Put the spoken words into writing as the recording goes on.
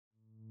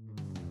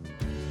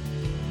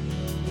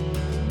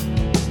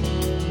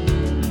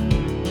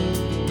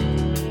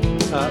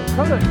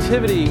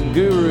productivity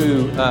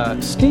guru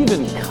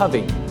Stephen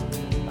Covey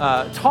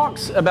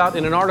talks about,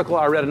 in an article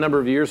I read a number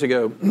of years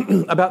ago,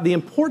 about the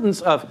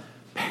importance of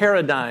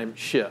paradigm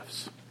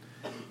shifts.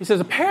 He says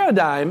a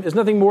paradigm is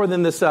nothing more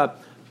than this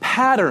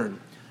pattern.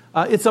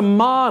 It's a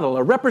model,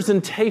 a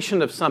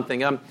representation of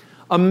something,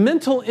 a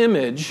mental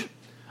image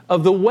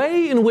of the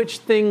way in which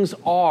things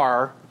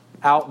are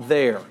out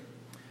there.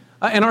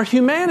 And our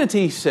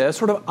humanity, he says,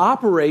 sort of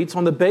operates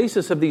on the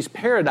basis of these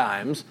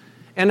paradigms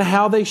and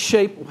how they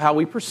shape how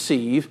we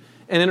perceive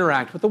and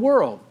interact with the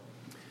world.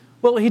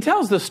 Well, he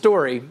tells the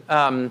story.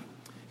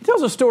 He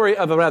tells a story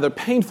of a rather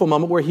painful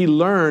moment where he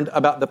learned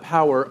about the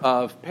power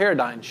of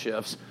paradigm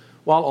shifts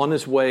while on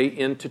his way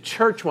into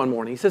church one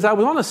morning. He says, I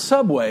was on a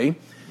subway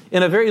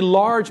in a very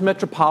large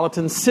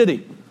metropolitan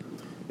city.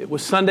 It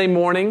was Sunday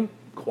morning,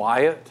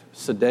 quiet,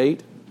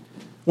 sedate,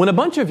 when a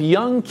bunch of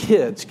young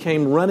kids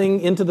came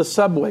running into the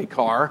subway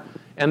car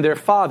and their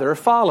father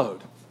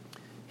followed.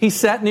 He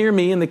sat near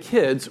me and the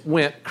kids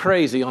went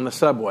crazy on the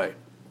subway,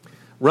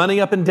 running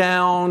up and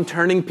down,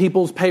 turning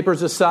people's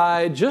papers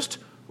aside, just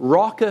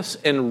raucous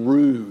and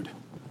rude.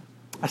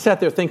 I sat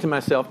there thinking to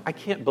myself, I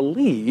can't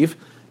believe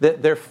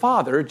that their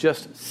father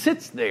just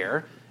sits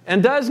there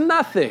and does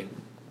nothing.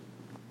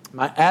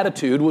 My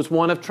attitude was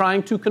one of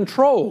trying to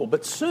control,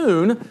 but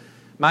soon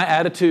my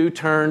attitude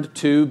turned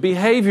to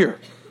behavior.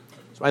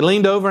 So I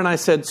leaned over and I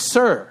said,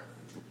 Sir,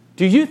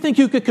 do you think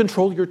you could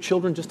control your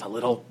children just a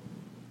little?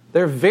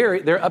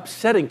 They're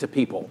upsetting to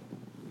people.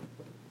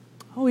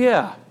 Oh,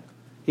 yeah.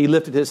 He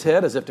lifted his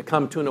head as if to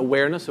come to an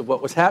awareness of what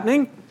was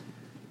happening.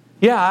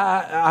 Yeah,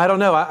 I don't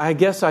know. I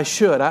guess I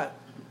should.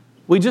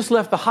 We just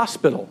left the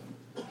hospital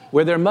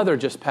where their mother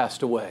just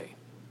passed away.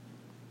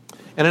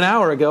 And an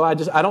hour ago, I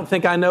don't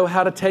think I know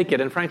how to take it.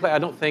 And frankly, I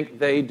don't think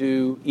they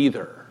do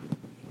either.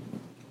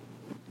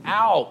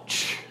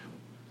 Ouch.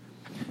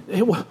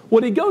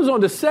 What he goes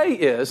on to say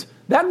is,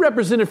 that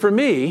represented for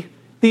me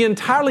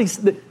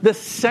the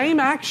same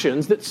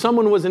actions that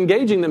someone was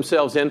engaging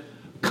themselves in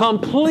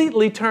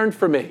completely turned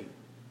for me.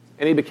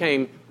 And he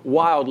became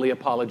wildly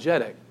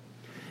apologetic.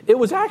 It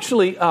was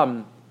actually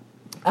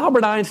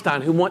Albert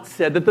Einstein who once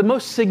said that the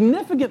most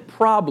significant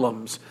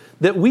problems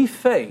that we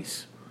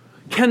face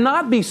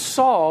cannot be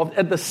solved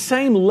at the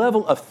same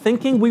level of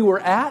thinking we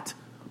were at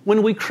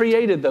when we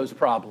created those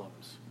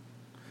problems.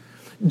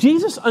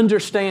 Jesus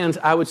understands,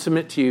 I would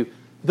submit to you,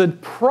 the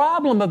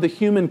problem of the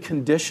human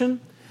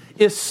condition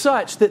is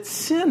such that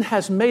sin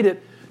has made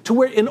it to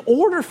where in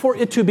order for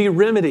it to be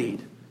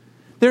remedied,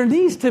 there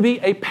needs to be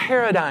a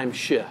paradigm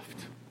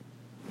shift.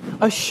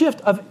 A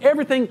shift of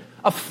everything,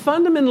 a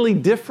fundamentally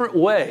different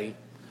way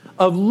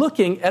of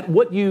looking at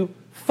what you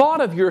thought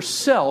of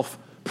yourself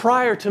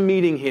prior to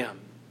meeting Him.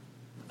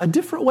 A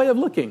different way of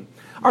looking.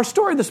 Our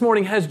story this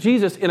morning has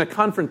Jesus in a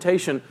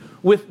confrontation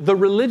with the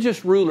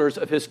religious rulers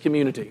of His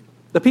community,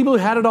 the people who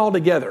had it all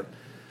together.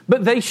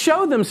 But they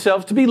show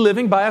themselves to be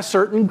living by a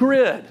certain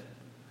grid,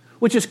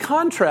 which is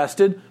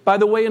contrasted by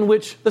the way in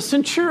which the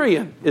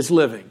centurion is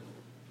living.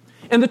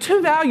 And the two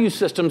value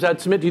systems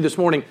I'd submit to you this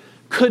morning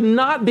could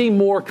not be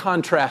more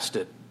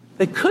contrasted.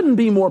 They couldn't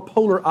be more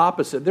polar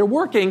opposite. They're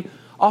working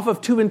off of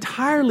two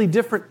entirely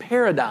different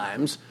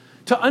paradigms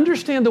to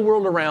understand the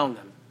world around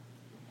them.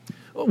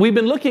 We've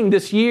been looking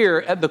this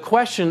year at the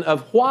question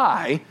of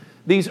why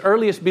these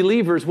earliest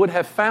believers would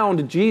have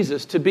found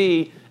Jesus to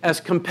be as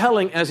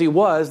compelling as He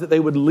was, that they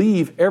would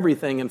leave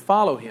everything and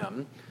follow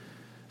Him.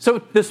 So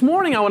this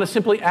morning I want to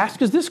simply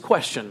ask us this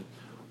question.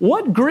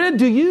 What grid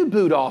do you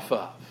boot off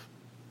of?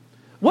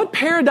 What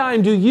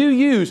paradigm do you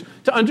use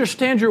to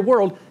understand your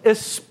world,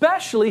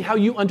 especially how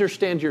you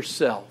understand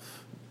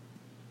yourself?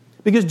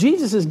 Because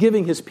Jesus is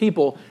giving His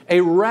people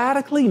a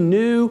radically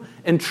new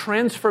and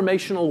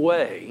transformational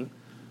way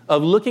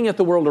of looking at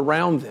the world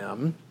around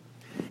them,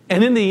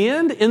 and in the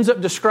end ends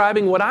up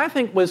describing what I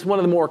think was one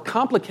of the more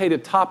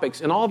complicated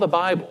topics in all the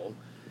Bible,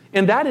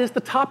 and that is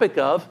the topic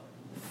of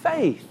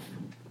faith.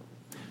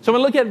 So I'm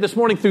going to look at it this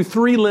morning through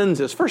three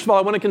lenses. First of all,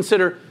 I want to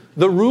consider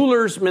the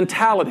ruler's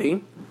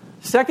mentality.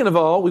 Second of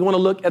all, we want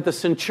to look at the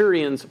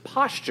centurion's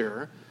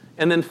posture.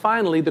 And then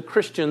finally, the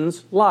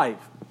Christian's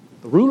life.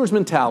 The ruler's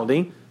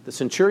mentality, the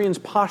centurion's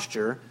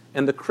posture,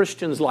 and the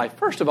Christian's life.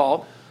 First of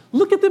all,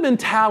 look at the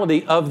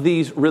mentality of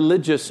these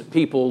religious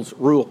people's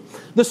rule.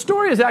 The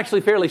story is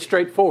actually fairly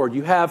straightforward.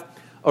 You have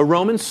a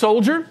Roman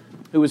soldier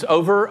who is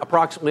over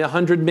approximately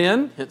 100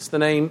 men, hence the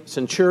name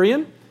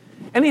centurion.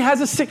 And he has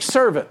a sick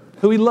servant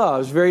who he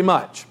loves very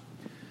much.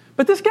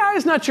 But this guy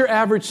is not your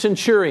average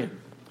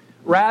centurion.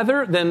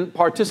 Rather than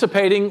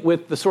participating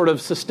with the sort of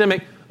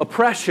systemic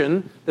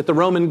oppression that the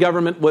Roman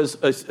government was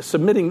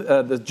submitting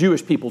the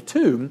Jewish people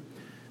to,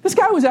 this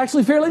guy was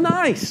actually fairly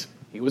nice.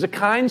 He was a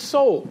kind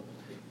soul.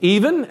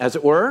 Even, as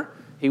it were,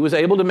 he was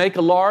able to make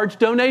a large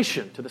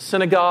donation to the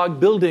synagogue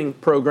building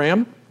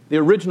program, the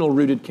original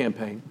Rooted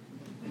campaign.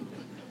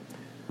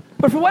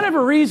 But for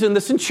whatever reason,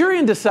 the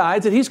centurion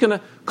decides that he's going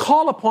to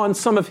call upon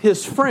some of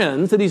his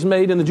friends that he's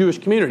made in the Jewish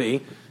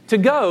community to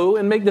go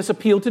and make this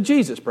appeal to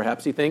Jesus.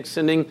 Perhaps he thinks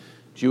sending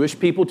Jewish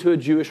people to a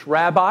Jewish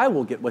rabbi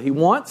will get what he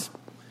wants.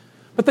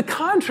 But the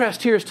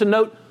contrast here is to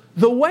note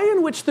the way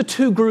in which the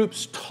two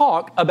groups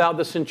talk about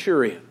the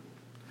centurion.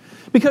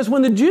 Because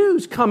when the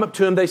Jews come up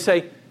to him, they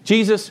say,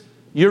 Jesus,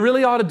 you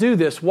really ought to do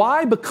this.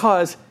 Why?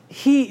 Because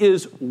he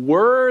is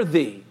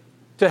worthy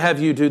to have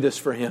you do this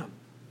for him,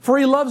 for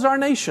he loves our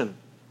nation.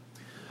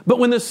 But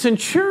when the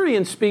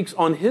centurion speaks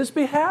on his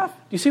behalf, do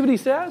you see what he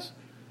says?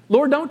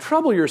 Lord, don't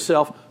trouble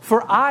yourself,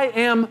 for I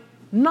am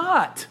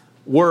not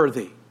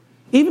worthy,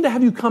 even to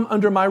have you come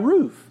under my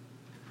roof.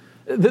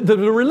 The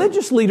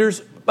religious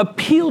leaders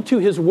appeal to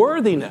his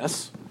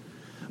worthiness,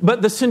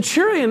 but the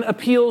centurion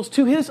appeals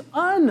to his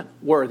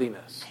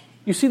unworthiness.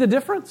 You see the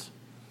difference?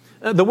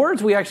 The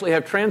words we actually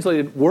have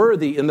translated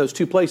worthy in those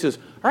two places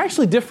are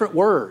actually different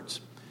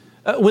words.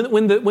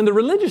 When the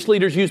religious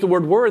leaders use the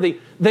word worthy,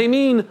 they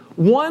mean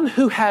one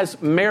who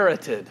has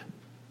merited.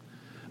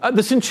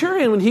 The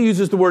centurion, when he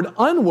uses the word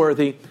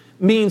unworthy,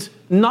 means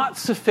not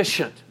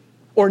sufficient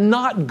or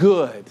not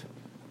good.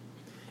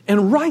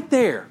 And right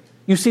there,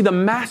 you see the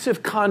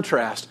massive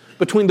contrast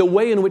between the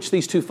way in which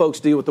these two folks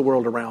deal with the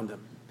world around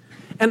them.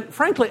 And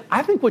frankly,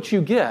 I think what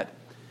you get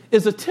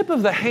is a tip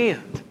of the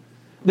hand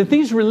that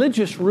these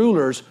religious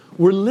rulers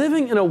were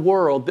living in a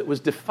world that was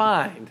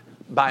defined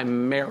by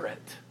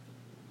merit.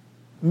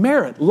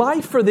 Merit.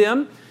 Life for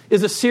them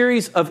is a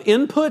series of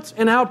inputs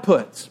and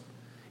outputs.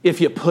 If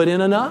you put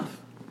in enough,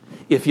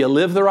 if you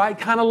live the right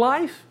kind of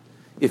life,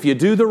 if you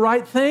do the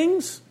right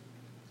things,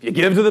 if you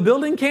give to the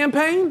building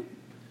campaign,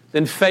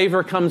 then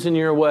favor comes in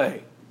your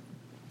way.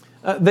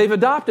 They've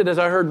adopted, as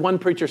I heard one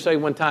preacher say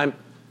one time,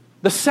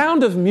 the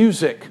Sound of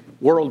Music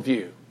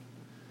worldview.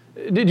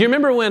 Did you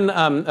remember when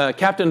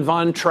Captain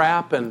Von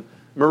Trapp and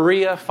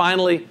Maria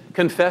finally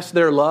confessed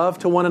their love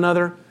to one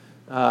another?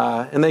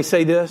 And they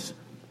say this,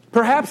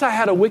 perhaps I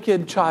had a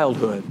wicked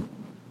childhood.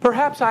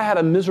 Perhaps I had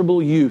a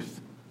miserable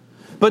youth.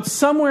 But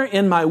somewhere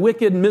in my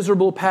wicked,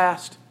 miserable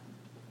past,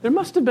 there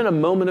must have been a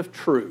moment of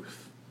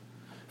truth.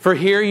 For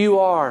here you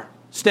are,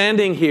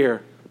 standing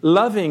here,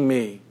 loving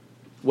me,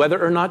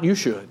 whether or not you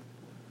should.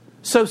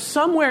 So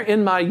somewhere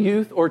in my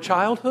youth or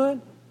childhood,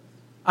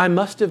 I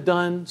must have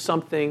done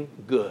something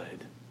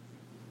good.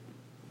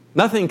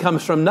 Nothing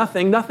comes from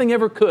nothing. Nothing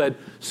ever could.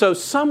 So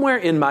somewhere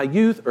in my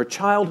youth or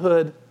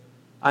childhood,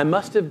 I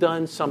must have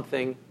done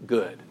something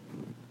good.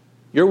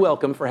 You're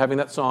welcome for having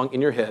that song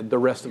in your head the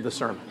rest of the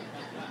sermon.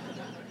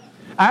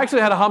 I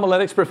actually had a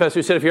homiletics professor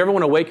who said, if you ever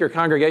want to wake your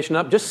congregation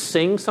up, just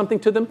sing something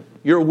to them.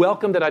 You're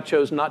welcome that I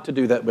chose not to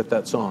do that with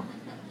that song.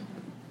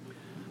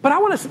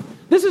 But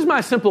this is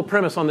my simple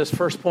premise on this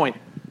first point.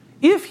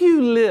 If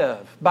you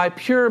live by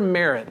pure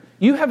merit,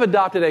 you have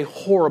adopted a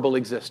horrible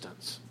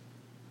existence.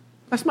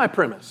 That's my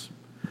premise.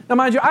 Now,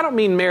 mind you, I don't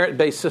mean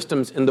merit-based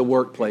systems in the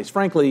workplace.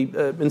 Frankly,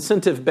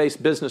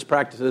 incentive-based business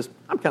practices,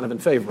 I'm kind of in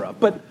favor of.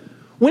 But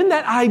when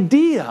that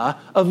idea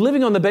of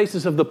living on the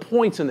basis of the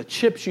points and the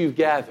chips you've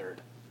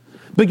gathered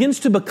begins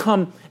to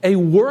become a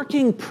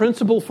working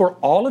principle for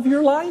all of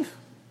your life,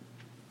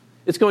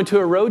 it's going to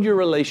erode your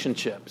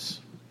relationships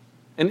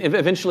and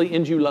eventually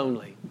end you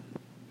lonely.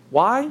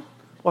 Why?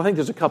 Well, I think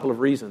there's a couple of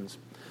reasons.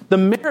 The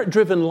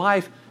merit-driven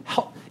life,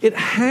 it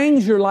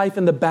hangs your life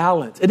in the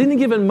balance. At any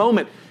given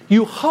moment,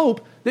 you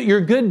hope that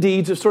your good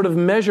deeds are sort of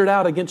measured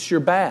out against your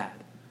bad.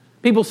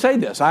 People say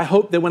this, I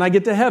hope that when I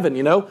get to heaven,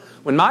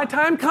 when my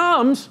time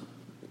comes,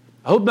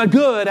 I hope my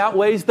good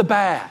outweighs the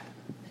bad.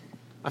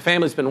 My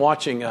family's been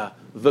watching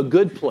The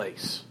Good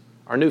Place,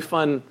 our new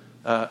fun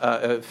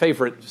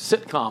favorite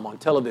sitcom on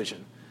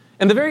television.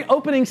 And the very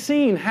opening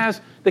scene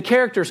has the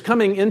characters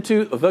coming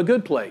into the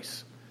good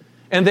place.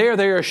 And there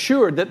they are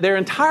assured that their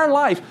entire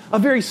life, a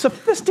very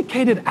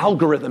sophisticated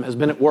algorithm has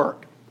been at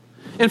work.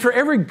 And for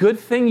every good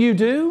thing you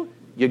do,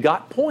 you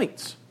got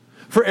points.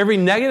 For every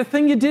negative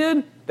thing you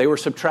did, they were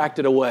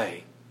subtracted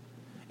away.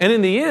 And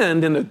in the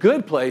end, in the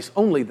good place,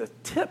 only the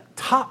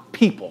tip-top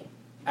people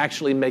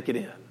actually make it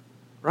in.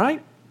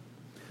 Right?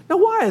 Now,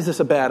 why is this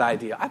a bad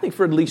idea? I think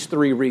for at least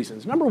 3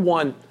 reasons. Number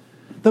one,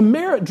 the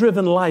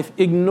merit-driven life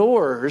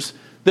ignores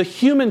the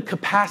human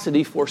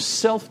capacity for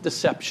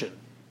self-deception.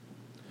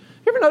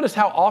 You ever notice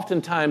how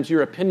oftentimes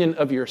your opinion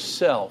of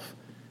yourself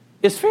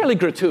is fairly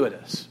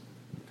gratuitous?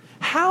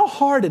 How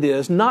hard it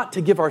is not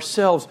to give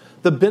ourselves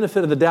the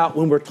benefit of the doubt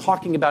when we're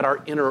talking about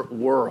our inner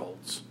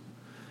worlds.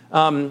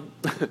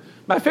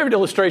 My favorite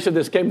illustration of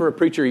this came from a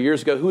preacher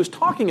years ago who was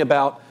talking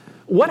about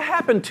what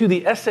happened to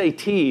the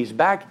SATs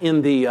back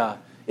in the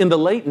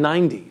late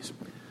 90s.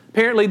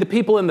 Apparently, the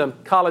people in the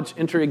college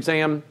entry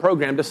exam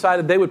program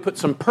decided they would put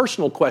some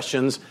personal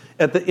questions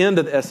at the end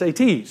of the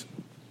SATs.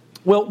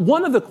 Well,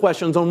 one of the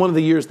questions on one of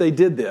the years they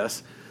did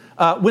this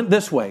went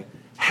this way.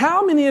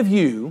 How many of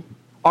you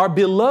are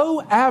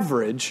below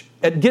average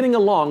at getting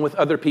along with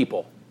other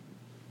people?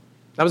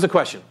 That was the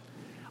question.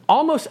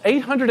 Almost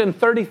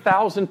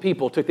 830,000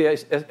 people took the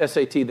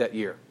SAT that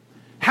year.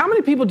 How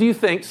many people do you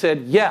think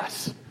said,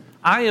 yes,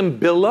 I am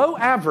below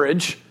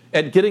average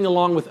at getting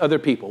along with other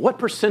people? What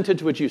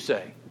percentage would you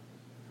say?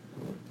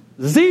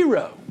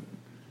 0.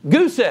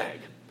 Goose egg.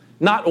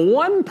 Not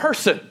one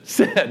person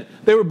said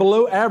they were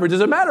below average.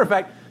 As a matter of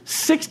fact,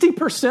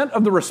 60%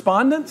 of the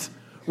respondents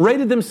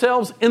rated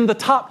themselves in the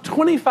top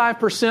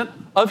 25%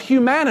 of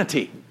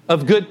humanity,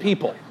 of good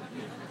people.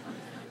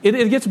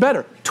 It gets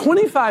better.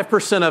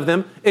 25% of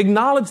them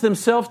acknowledge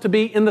themselves to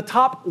be in the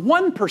top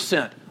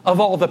 1% of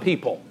all the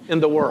people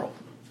in the world.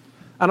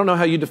 I don't know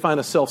how you define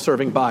a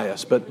self-serving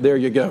bias, but there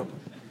you go.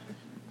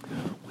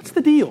 What's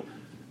the deal?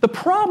 The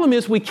problem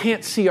is we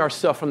can't see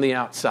ourselves from the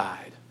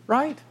outside,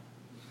 right?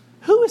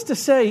 Who is to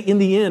say in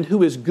the end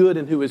who is good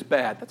and who is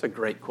bad? That's a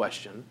great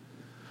question.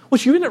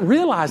 What you end up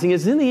realizing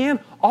is in the end,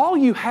 all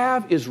you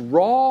have is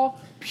raw,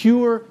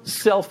 pure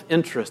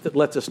self-interest that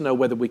lets us know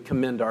whether we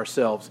commend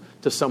ourselves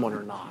to someone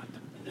or not.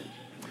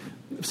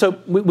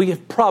 So we have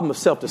a problem of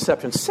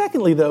self-deception.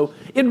 Secondly, though,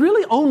 it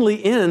really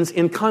only ends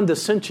in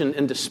condescension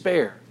and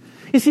despair.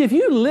 You see, if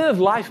you live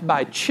life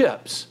by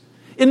chips,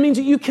 it means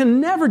that you can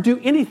never do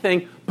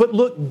anything but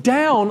look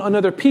down on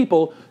other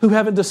people who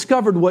haven't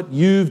discovered what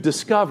you've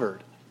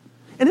discovered.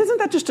 And isn't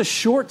that just a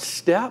short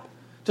step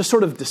to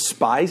sort of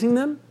despising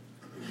them?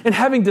 And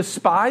having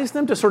despised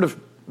them, to sort of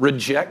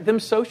reject them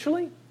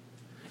socially?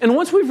 And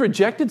once we've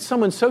rejected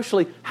someone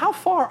socially, how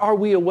far are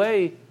we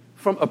away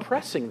from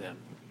oppressing them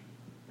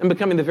and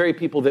becoming the very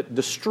people that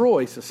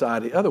destroy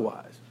society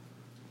otherwise?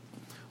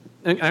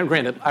 And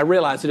granted, I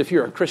realize that if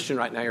you're a Christian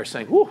right now, you're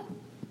saying, whew,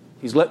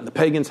 he's letting the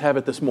pagans have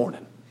it this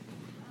morning.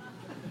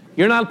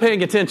 You're not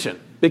paying attention,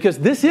 because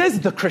this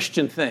is the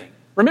Christian thing.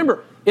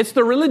 Remember, it's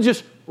the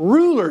religious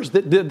rulers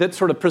that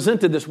sort of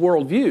presented this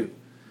worldview.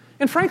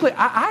 And frankly,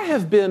 I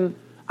have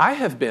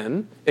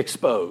been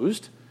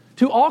exposed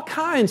to all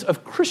kinds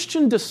of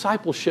Christian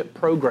discipleship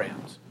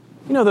programs.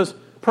 You know, those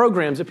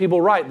programs that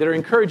people write that are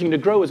encouraging to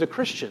grow as a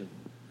Christian,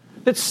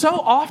 that so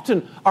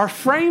often are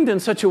framed in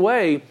such a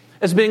way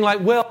as being like,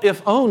 well,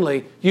 if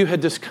only you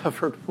had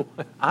discovered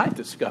what I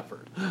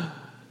discovered.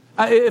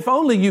 If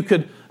only you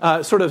could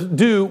sort of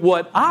do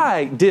what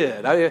I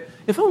did.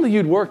 If only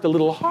you'd worked a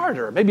little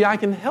harder. Maybe I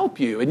can help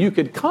you and you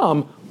could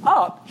come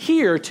up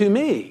here to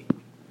me.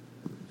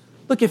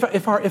 Look,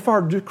 if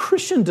our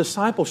Christian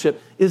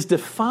discipleship is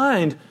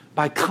defined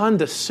by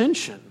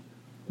condescension,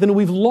 then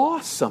we've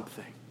lost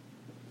something.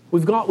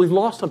 We've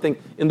lost something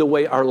in the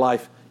way our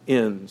life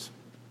ends.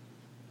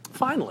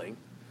 Finally,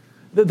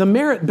 the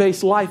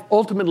merit-based life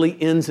ultimately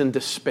ends in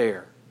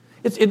despair.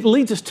 It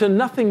leads us to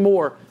nothing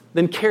more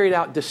than carried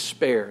out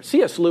despair.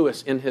 C.S.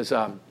 Lewis, in his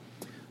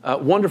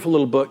wonderful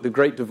little book, The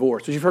Great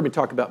Divorce, which you've heard me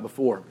talk about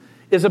before,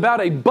 is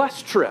about a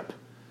bus trip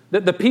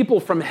that the people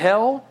from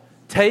hell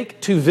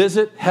take to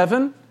visit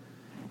heaven.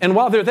 And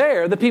while they're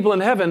there, the people in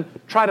heaven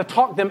try to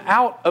talk them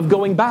out of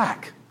going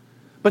back.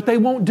 But they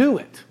won't do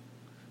it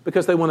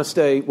because they want to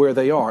stay where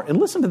they are. And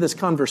listen to this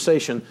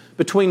conversation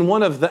between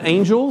one of the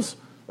angels,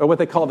 or what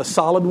they call the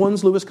solid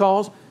ones, Lewis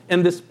calls,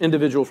 and this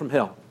individual from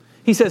hell.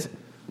 He says,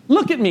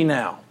 look at me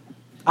now.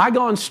 I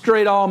gone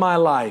straight all my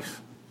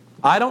life.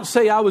 I don't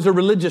say I was a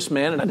religious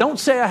man, and I don't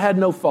say I had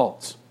no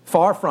faults.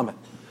 Far from it.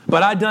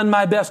 But I done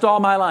my best all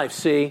my life,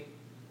 see?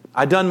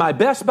 I done my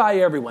best by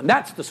everyone.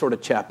 That's the sort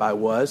of chap I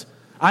was.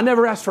 I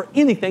never asked for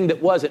anything that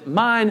wasn't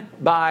mine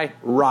by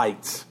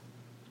rights.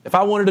 If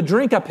I wanted a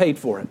drink, I paid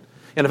for it.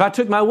 And if I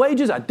took my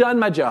wages, I done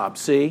my job,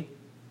 see?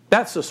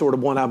 That's the sort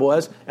of one I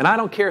was, and I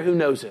don't care who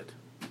knows it.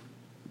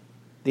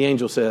 The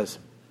angel says,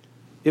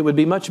 it would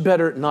be much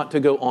better not to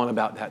go on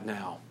about that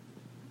now.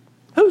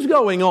 Who's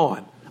going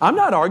on? I'm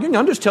not arguing.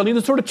 I'm just telling you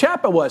the sort of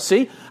chap I was,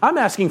 see? I'm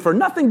asking for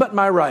nothing but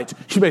my rights.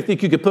 You may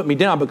think you could put me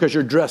down because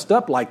you're dressed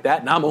up like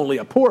that and I'm only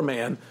a poor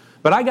man.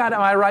 But I got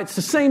my rights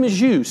the same as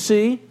you,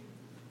 see?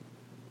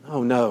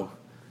 Oh, no.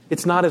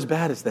 It's not as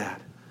bad as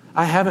that.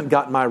 I haven't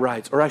got my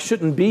rights, or I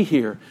shouldn't be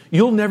here.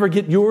 You'll never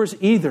get yours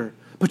either.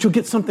 But you'll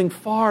get something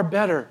far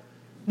better.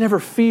 Never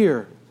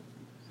fear.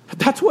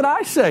 That's what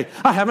I say.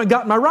 I haven't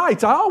got my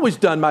rights. I always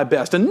done my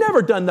best and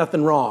never done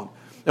nothing wrong.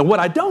 And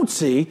what I don't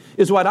see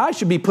is what I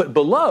should be put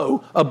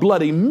below a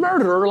bloody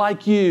murderer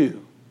like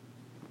you.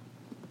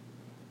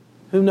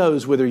 Who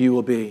knows whither you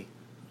will be?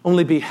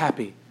 Only be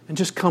happy and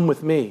just come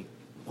with me.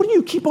 What do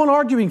you keep on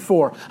arguing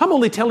for? I'm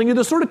only telling you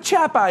the sort of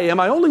chap I am.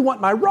 I only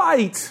want my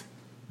rights.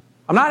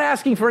 I'm not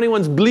asking for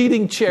anyone's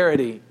bleeding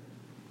charity.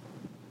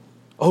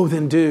 Oh,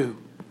 then do.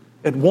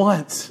 At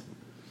once.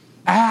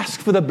 Ask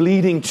for the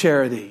bleeding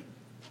charity.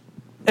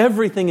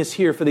 Everything is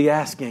here for the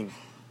asking,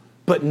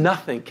 but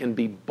nothing can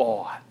be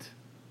bought.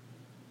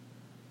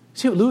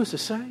 See what Lewis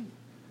is saying?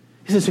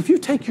 He says, if you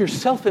take your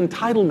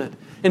self-entitlement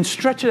and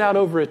stretch it out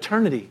over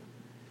eternity,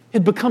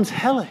 it becomes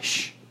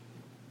hellish.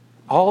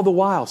 All the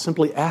while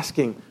simply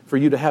asking for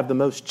you to have the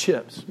most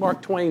chips.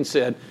 Mark Twain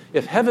said,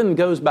 if heaven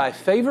goes by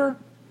favor,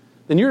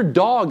 then your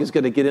dog is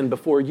going to get in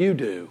before you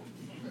do.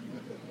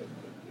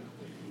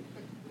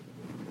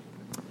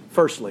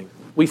 Firstly,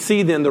 we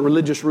see then the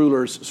religious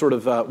ruler's sort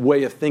of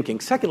way of thinking.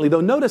 Secondly,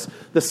 though, notice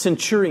the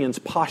centurion's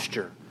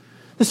posture.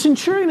 The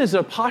centurion is in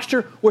a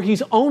posture where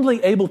he's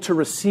only able to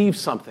receive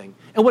something.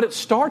 And what it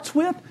starts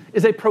with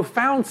is a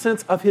profound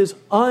sense of his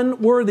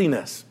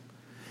unworthiness.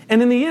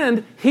 And in the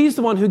end, he's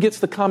the one who gets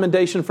the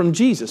commendation from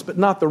Jesus, but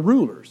not the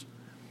rulers.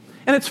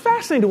 And it's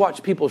fascinating to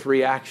watch people's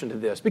reaction to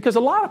this, because a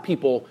lot of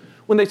people,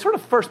 when they sort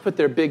of first put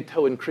their big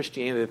toe in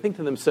Christianity, they think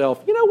to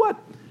themselves, you know what?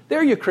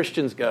 There you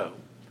Christians go.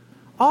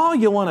 All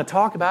you want to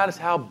talk about is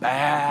how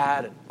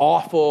bad and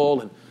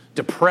awful and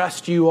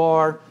depressed you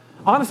are.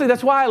 Honestly,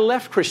 that's why I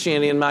left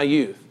Christianity in my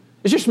youth.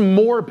 It's just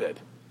morbid.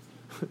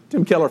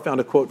 Tim Keller found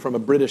a quote from a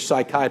British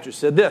psychiatrist,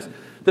 said this: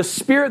 "The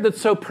spirit that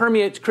so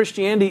permeates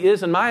Christianity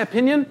is, in my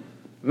opinion,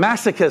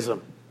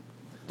 masochism.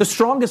 The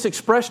strongest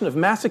expression of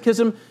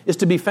masochism is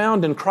to be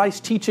found in Christ's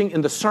teaching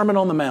in the Sermon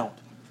on the Mount.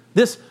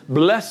 This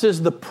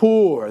blesses the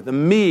poor, the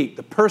meek,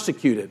 the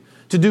persecuted,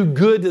 to do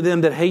good to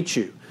them that hate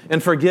you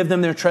and forgive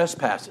them their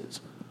trespasses.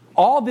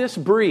 All this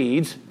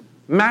breeds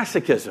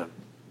masochism."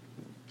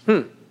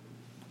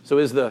 So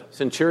is the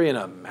centurion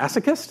a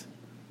masochist?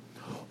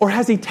 Or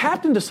has he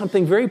tapped into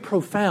something very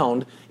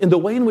profound in the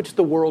way in which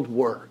the world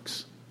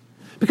works?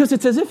 Because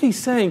it's as if he's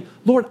saying,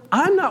 Lord,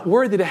 I'm not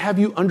worthy to have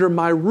you under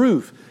my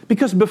roof,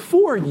 because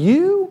before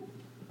you,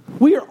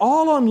 we are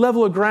all on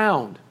level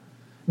ground.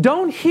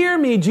 Don't hear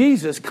me,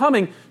 Jesus,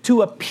 coming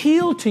to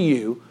appeal to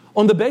you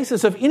on the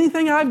basis of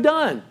anything I've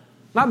done,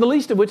 not the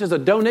least of which is a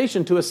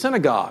donation to a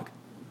synagogue.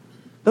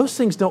 Those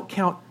things don't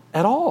count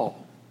at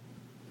all.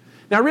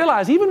 Now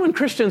realize, even when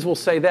Christians will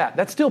say that,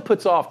 that still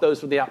puts off those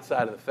from the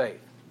outside of the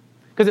faith.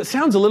 Because it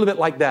sounds a little bit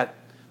like that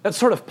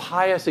sort of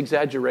pious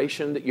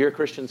exaggeration that your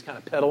Christians kind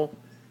of peddle,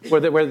 where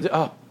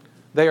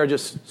they are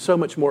just so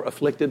much more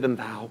afflicted than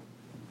thou.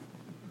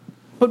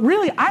 But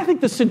really, I think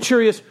the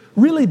centurion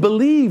really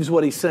believes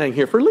what he's saying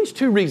here for at least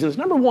two reasons.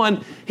 Number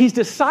one, he's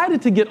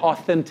decided to get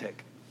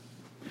authentic.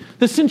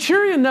 The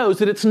centurion knows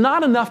that it's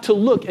not enough to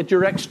look at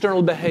your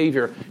external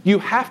behavior. You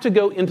have to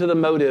go into the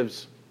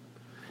motives.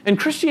 And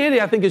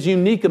Christianity, I think, is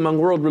unique among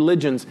world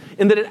religions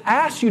in that it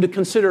asks you to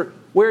consider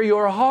where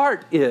your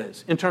heart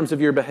is in terms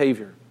of your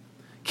behavior.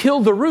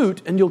 Kill the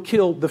root and you'll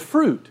kill the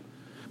fruit.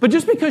 But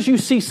just because you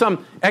see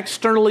some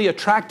externally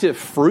attractive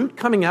fruit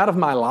coming out of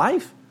my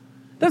life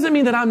doesn't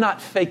mean that I'm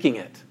not faking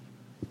it.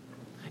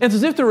 It's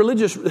as if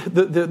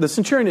the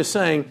centurion is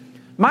saying,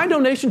 my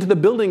donation to the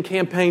building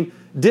campaign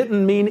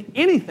didn't mean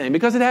anything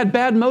because it had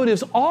bad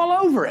motives all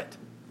over it.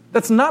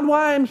 That's not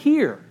why I'm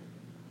here.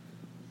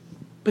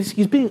 But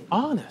he's being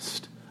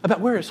honest about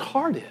where his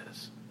heart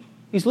is.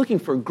 He's looking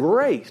for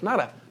grace,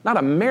 not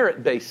a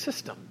merit-based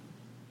system.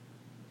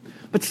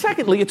 But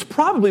secondly, it's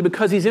probably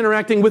because he's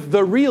interacting with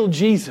the real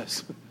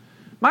Jesus.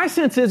 My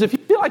sense is, if you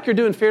feel like you're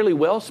doing fairly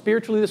well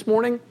spiritually this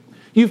morning,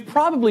 you've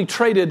probably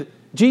traded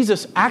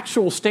Jesus'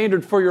 actual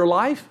standard for your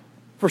life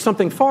for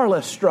something far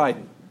less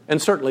strident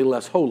and certainly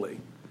less holy.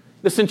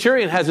 The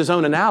centurion has his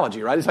own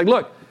analogy, right? It's like,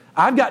 look,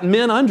 I've got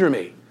men under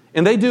me,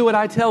 and they do what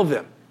I tell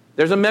them.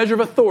 There's a measure of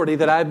authority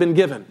that I've been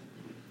given.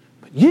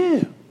 But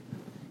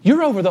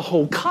you're over the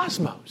whole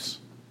cosmos.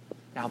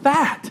 Now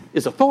that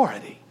is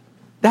authority.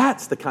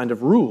 That's the kind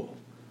of rule.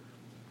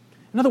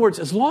 In other words,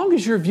 as long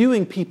as you're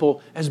viewing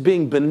people as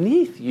being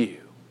beneath you,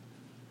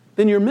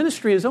 then your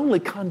ministry is only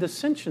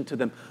condescension to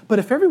them. But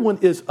if everyone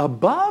is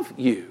above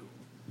you,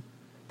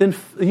 then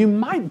you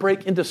might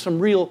break into some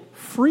real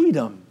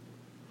freedom.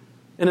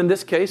 And in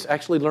this case,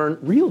 actually learn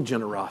real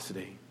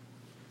generosity.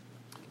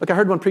 Like I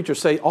heard one preacher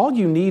say, all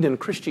you need in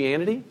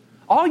Christianity,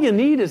 all you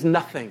need is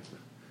nothing.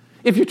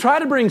 If you try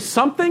to bring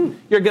something,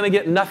 you're going to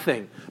get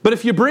nothing. But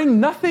if you bring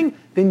nothing,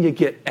 then you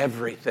get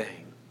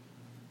everything.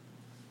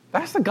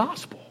 That's the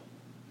gospel.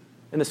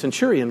 And the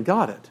centurion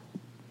got it.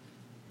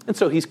 And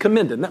so he's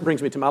commended. And that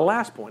brings me to my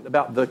last point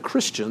about the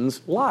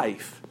Christian's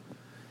life.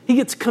 He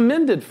gets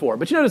commended for it.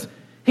 But you notice,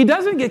 he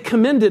doesn't get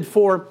commended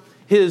for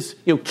his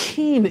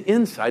keen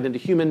insight into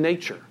human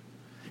nature.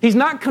 He's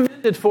not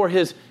commended for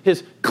his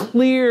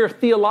clear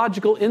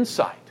theological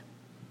insight.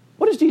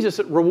 What does Jesus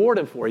reward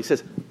him for? He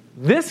says,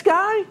 this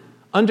guy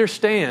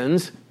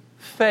understands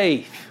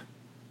faith.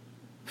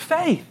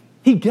 Faith.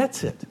 He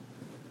gets it.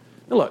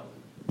 Now look,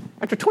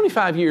 after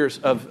 25 years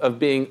of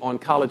being on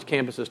college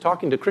campuses,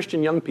 talking to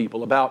Christian young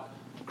people about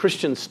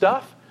Christian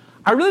stuff,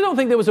 I really don't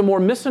think there was a more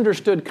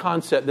misunderstood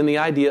concept than the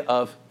idea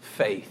of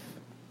faith.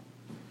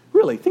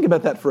 Really, think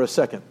about that for a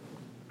second.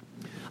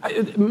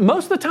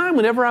 Most of the time,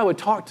 whenever I would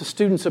talk to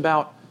students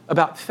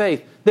about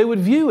faith, they would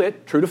view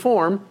it, true to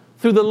form,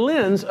 through the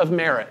lens of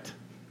merit.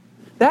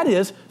 That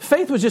is,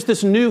 faith was just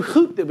this new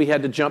hoop that we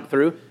had to jump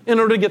through in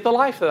order to get the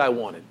life that I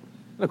wanted.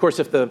 And of course,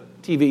 if the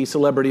TV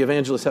celebrity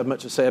evangelists have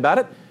much to say about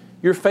it,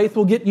 your faith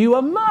will get you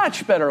a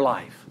much better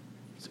life.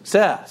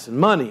 Success and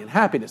money and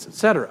happiness,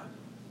 etc.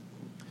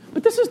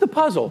 But this is the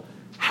puzzle.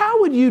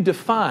 How would you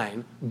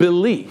define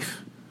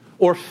belief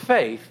or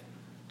faith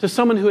to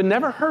someone who had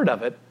never heard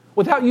of it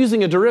without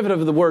using a derivative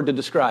of the word to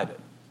describe it?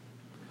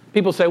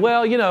 People say,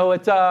 well,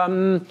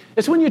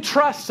 it's when you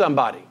trust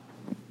somebody.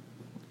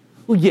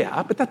 Well,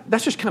 yeah, but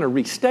that's just kind of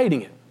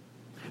restating it.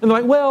 And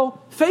they're like,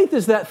 well, faith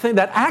is that thing,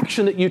 that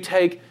action that you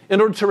take in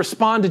order to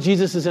respond to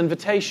Jesus'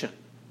 invitation.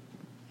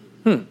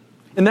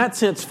 In that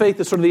sense, faith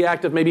is sort of the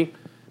act of maybe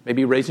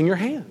raising your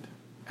hand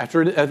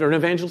after an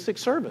evangelistic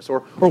service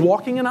or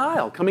walking an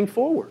aisle, coming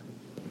forward.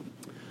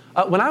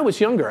 When I was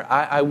younger,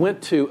 I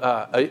went to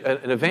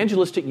an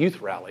evangelistic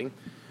youth rally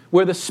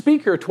where the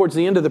speaker, towards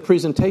the end of the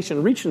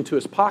presentation, reached into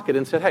his pocket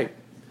and said, hey,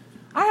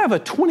 I have a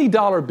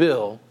 $20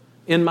 bill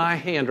in my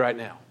hand right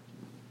now.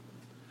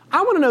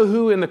 I want to know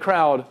who in the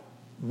crowd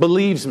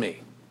believes me.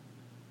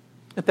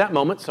 At that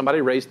moment, somebody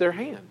raised their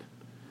hand.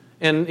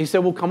 And he said,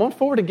 well, come on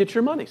forward and get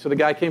your money. So the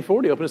guy came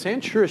forward, he opened his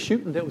hand, sure as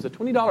shooting, there was a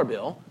 $20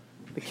 bill.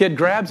 The kid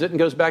grabs it and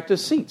goes back to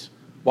his seats,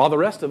 while the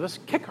rest of us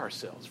kick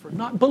ourselves for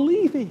not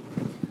believing.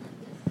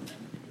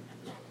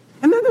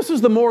 And then this was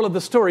the moral of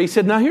the story. He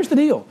said, now here's the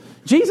deal.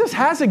 Jesus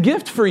has a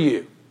gift for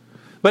you,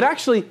 but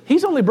actually,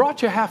 he's only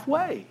brought you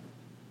halfway.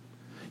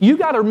 You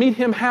got to meet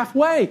him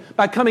halfway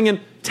by coming and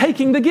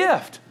taking the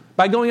gift,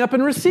 by going up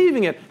and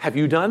receiving it. Have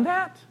you done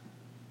that?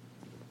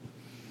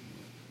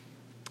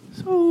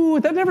 So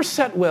that never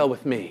sat well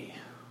with me.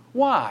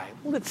 Why?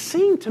 Well, it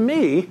seemed to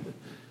me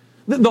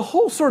that the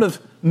whole sort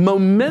of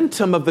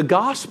momentum of the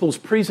gospel's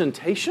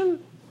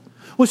presentation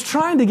was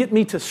trying to get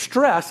me to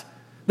stress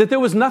that there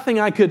was nothing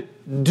I could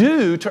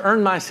do to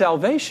earn my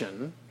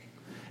salvation.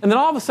 And then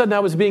all of a sudden I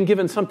was being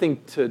given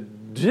something to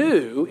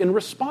do in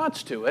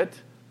response to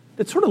it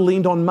that sort of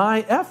leaned on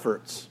my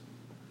efforts.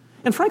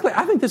 And frankly,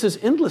 I think this is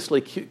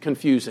endlessly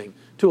confusing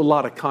to a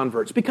lot of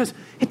converts because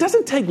it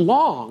doesn't take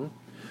long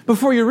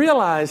before you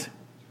realize,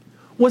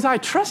 was I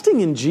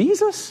trusting in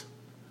Jesus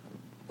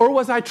or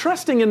was I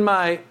trusting in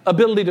my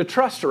ability to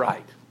trust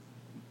right?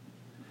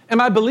 Am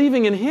I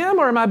believing in him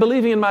or am I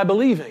believing in my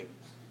believing?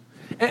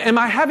 Am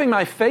I having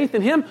my faith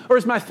in him or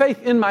is my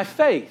faith in my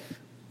faith?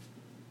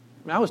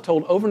 I was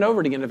told over and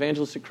over again in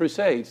evangelistic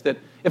crusades that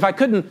if I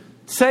couldn't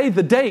say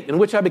the date in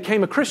which I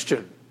became a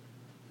Christian,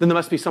 then there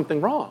must be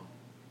something wrong.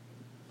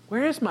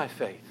 Where is my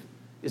faith?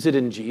 Is it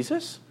in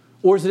Jesus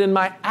or is it in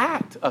my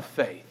act of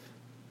faith?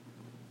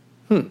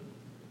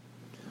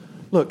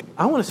 Look,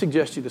 I want to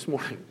suggest to you this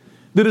morning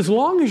that as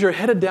long as you're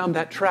headed down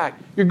that track,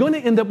 you're going to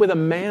end up with a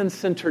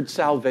man-centered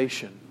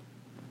salvation,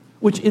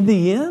 which in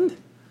the end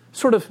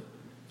sort of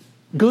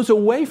goes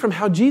away from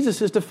how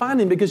Jesus is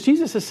defining, because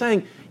Jesus is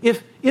saying,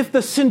 if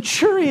the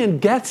centurion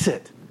gets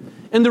it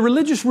and the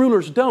religious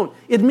rulers don't,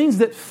 it means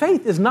that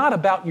faith is not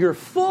about your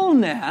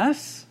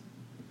fullness,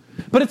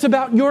 but it's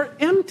about your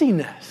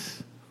emptiness.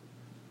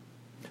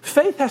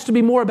 Faith has to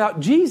be more about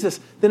Jesus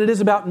than it is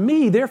about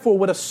me. Therefore,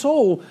 what a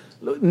soul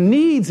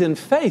needs in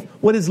faith,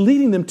 what is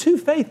leading them to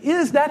faith,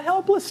 is that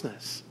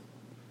helplessness,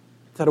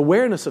 that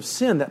awareness of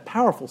sin, that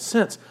powerful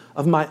sense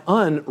of my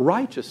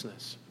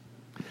unrighteousness.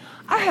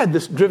 I had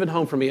this driven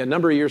home for me a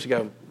number of years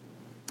ago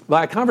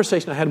by a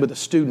conversation I had with a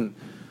student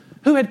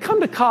who had come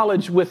to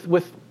college with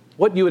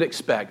what you would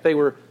expect. They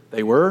were,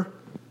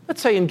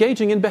 let's say,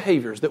 engaging in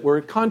behaviors that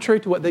were contrary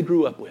to what they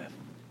grew up with.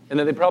 And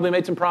then they probably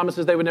made some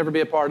promises they would never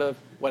be a part of,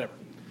 whatever.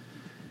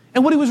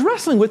 And what he was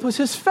wrestling with was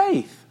his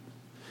faith.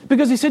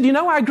 Because he said,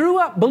 I grew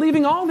up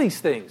believing all these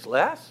things,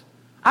 Les.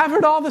 I've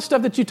heard all this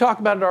stuff that you talk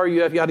about at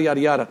RUF, yada, yada,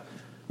 yada.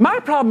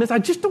 My problem is I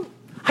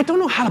don't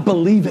know how to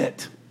believe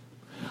it.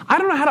 I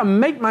don't know how to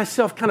make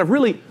myself kind of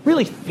really,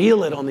 really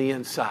feel it on the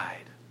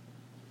inside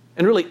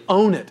and really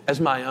own it as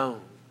my own.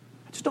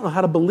 I just don't know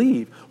how to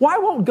believe. Why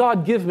won't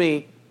God give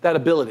me that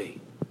ability?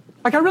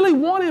 Like I really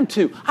want him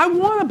to. I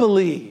want to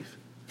believe.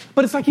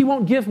 But it's like he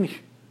won't give me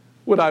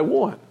what I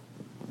want.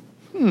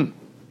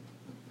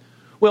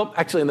 Well,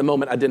 actually, in the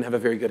moment, I didn't have a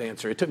very good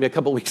answer. It took me a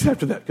couple weeks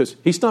after that because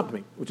he stumped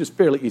me, which is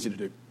fairly easy to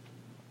do.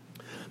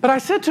 But I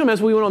said to him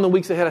as we went on the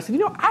weeks ahead, I said,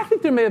 I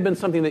think there may have been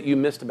something that you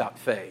missed about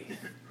faith.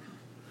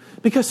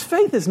 Because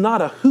faith is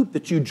not a hoop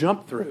that you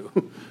jump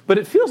through, but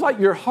it feels like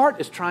your heart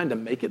is trying to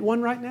make it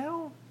one right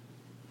now.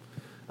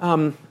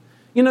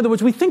 In other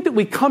words, we think that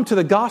we come to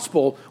the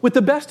gospel with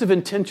the best of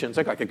intentions.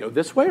 Like I could go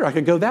this way or I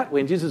could go that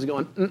way. And Jesus is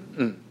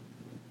going,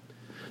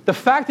 The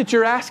fact that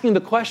you're asking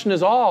the question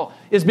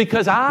is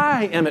because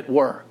I am at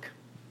work.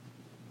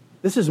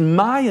 This is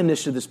my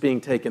initiative that's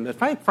being taken.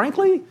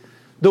 Frankly,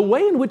 the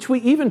way in which we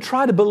even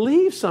try to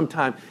believe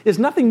sometimes is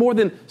nothing more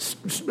than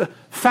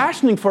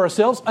fashioning for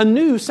ourselves a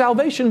new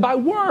salvation by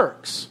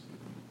works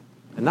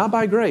and not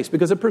by grace,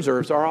 because it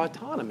preserves our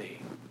autonomy.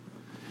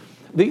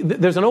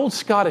 There's an old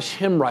Scottish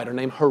hymn writer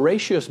named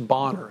Horatius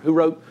Bonner who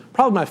wrote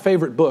probably my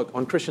favorite book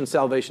on Christian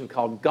salvation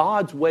called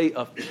God's Way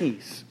of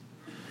Peace.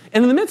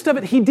 And in the midst of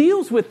it, he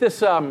deals with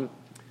this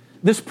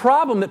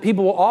problem that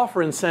people will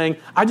offer in saying,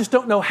 I just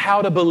don't know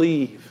how to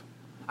believe.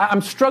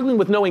 I'm struggling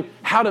with knowing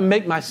how to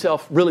make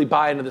myself really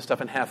buy into this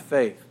stuff and have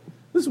faith.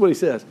 This is what he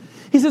says.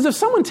 He says, if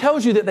someone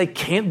tells you that they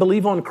can't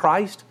believe on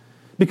Christ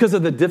because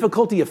of the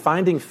difficulty of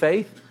finding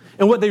faith,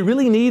 and what they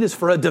really need is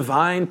for a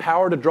divine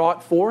power to draw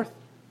it forth,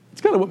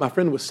 it's kind of what my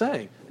friend was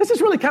saying. This is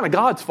really kind of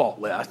God's fault,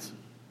 Les.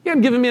 You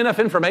haven't given me enough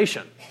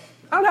information.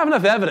 I don't have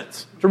enough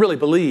evidence to really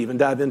believe and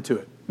dive into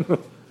it.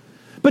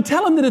 But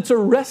tell him that it's a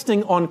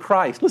resting on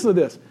Christ. Listen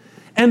to this.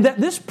 And that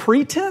this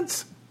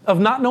pretense of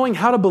not knowing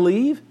how to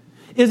believe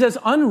is as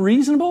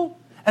unreasonable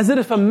as that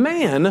if a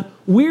man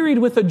wearied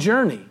with a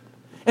journey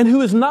and who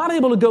is not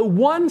able to go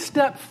one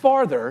step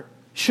farther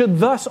should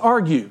thus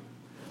argue,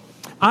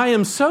 I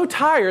am so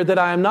tired that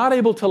I am not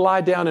able to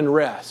lie down and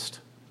rest.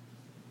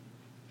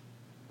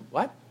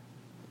 What?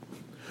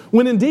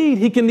 when indeed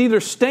he can neither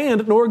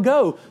stand nor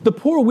go. The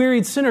poor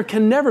wearied sinner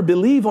can never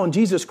believe on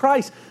Jesus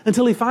Christ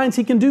until he finds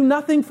he can do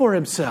nothing for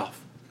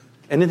himself.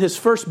 And in his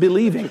first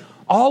believing,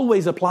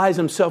 always applies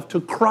himself to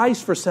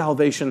Christ for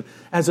salvation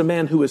as a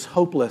man who is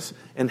hopeless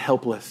and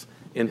helpless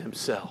in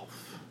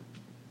himself.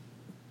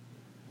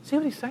 See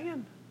what he's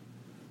saying?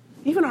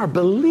 Even our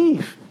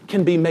belief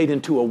can be made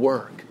into a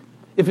work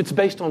if it's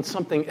based on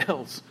something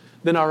else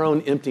than our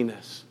own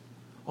emptiness,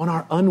 on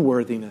our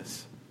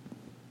unworthiness.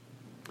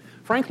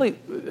 Frankly,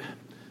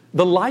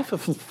 the life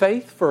of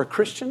faith for a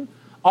Christian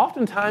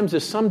oftentimes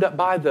is summed up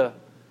by the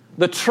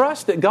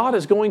trust that God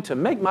is going to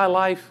make my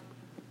life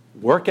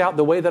work out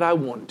the way that I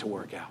want it to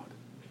work out,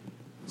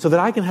 so that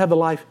I can have the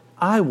life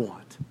I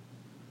want.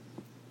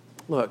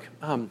 Look,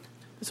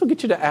 this will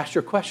get you to ask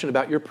your question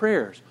about your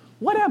prayers.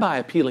 What am I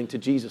appealing to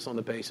Jesus on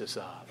the basis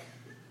of?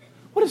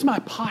 What is my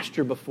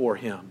posture before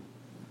Him?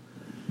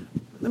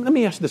 Let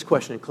me ask you this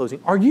question in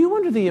closing. Are you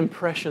under the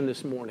impression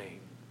this morning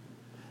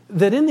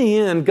that in the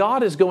end,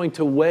 God is going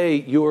to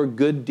weigh your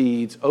good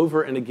deeds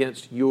over and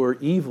against your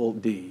evil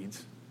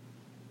deeds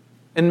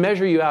and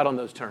measure you out on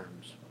those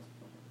terms?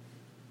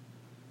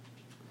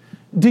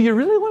 Do you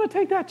really want to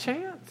take that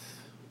chance?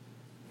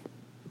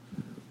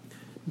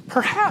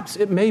 Perhaps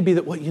it may be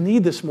that what you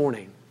need this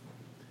morning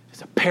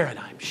is a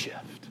paradigm shift.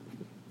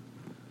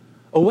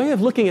 A way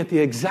of looking at the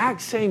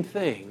exact same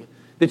thing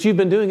that you've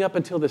been doing up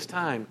until this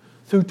time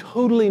through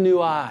totally new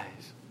eyes.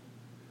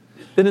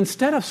 That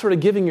instead of sort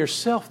of giving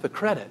yourself the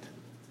credit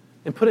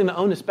and putting the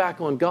onus back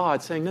on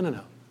God, saying,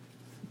 no.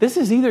 This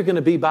is either going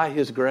to be by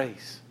His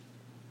grace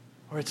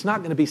or it's not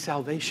going to be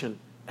salvation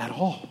at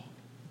all.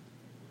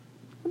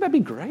 Wouldn't that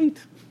be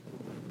great?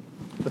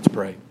 Let's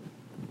pray.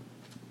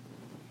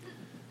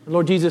 And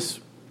Lord Jesus,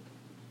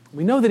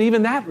 we know that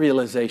even that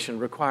realization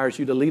requires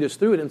you to lead us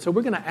through it, and so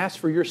we're going to ask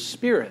for your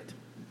Spirit.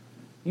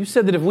 You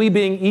said that if we,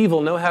 being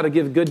evil, know how to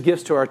give good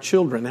gifts to our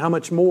children, how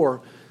much more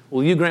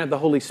will you grant the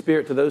Holy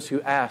Spirit to those who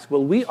ask?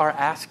 Well, we are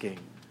asking.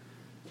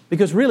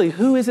 Because really,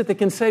 who is it that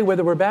can say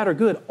whether we're bad or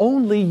good?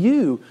 Only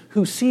you,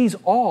 who sees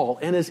all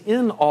and is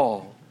in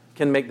all,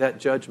 can make that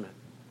judgment.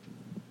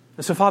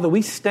 And so, Father,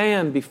 we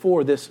stand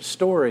before this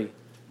story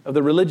of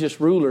the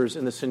religious rulers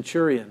and the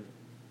centurion,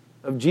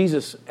 of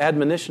Jesus'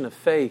 admonition of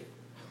faith.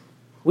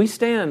 We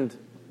stand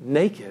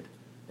naked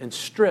and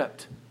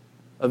stripped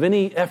of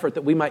any effort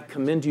that we might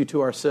commend you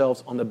to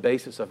ourselves on the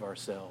basis of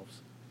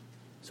ourselves.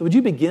 So would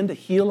you begin to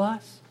heal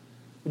us?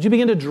 Would you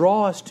begin to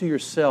draw us to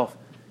yourself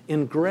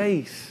in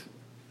grace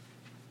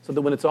so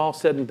that when it's all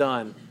said and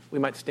done, we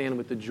might stand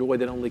with the joy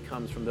that only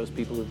comes from those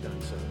people who've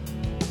done so?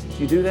 Would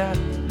you do that?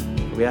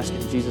 We ask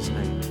it in Jesus'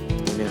 name.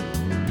 Amen.